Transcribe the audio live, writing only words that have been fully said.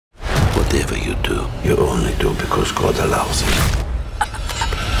only do because God allows it.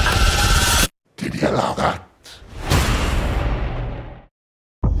 Did he allow that?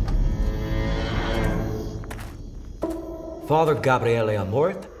 Father Gabriele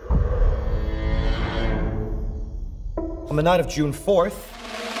Amort. On the night of June 4th,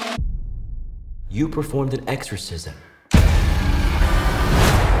 you performed an exorcism.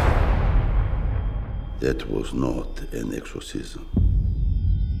 That was not an exorcism.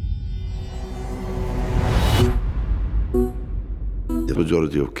 The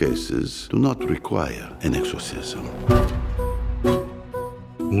majority of cases do not require an exorcism.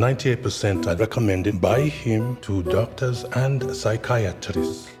 98% are recommended by him to doctors and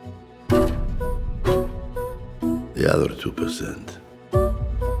psychiatrists. The other 2%,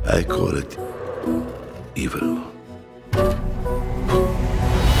 I call it evil.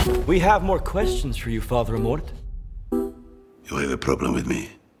 We have more questions for you, Father Amort. You have a problem with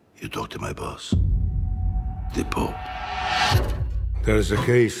me? You talk to my boss, the Pope. There is a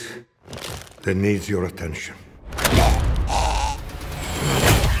case that needs your attention.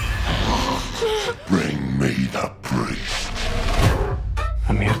 Bring me the priest.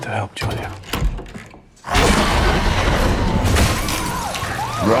 I'm here to help, Julia.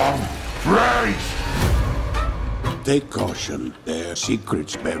 Wrong priest! Take caution. There are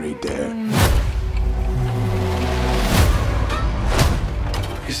secrets buried there.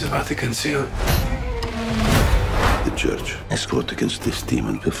 Is the Vatican sealed? The Church has fought against this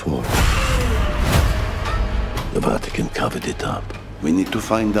demon before. The Vatican covered it up. We need to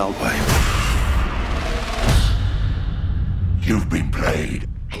find out why. You've been played.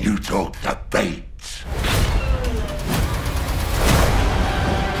 You talk the bait.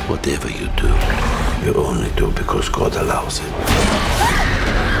 Whatever you do, you only do because God allows it.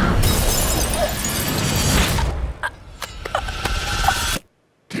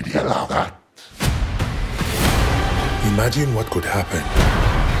 Did he allow that? Imagine what could happen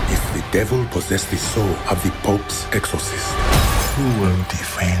if the devil possessed the soul of the Pope's exorcist. Who will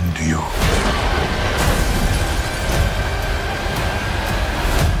defend you?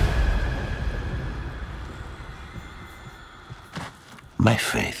 My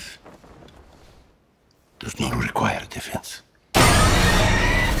faith.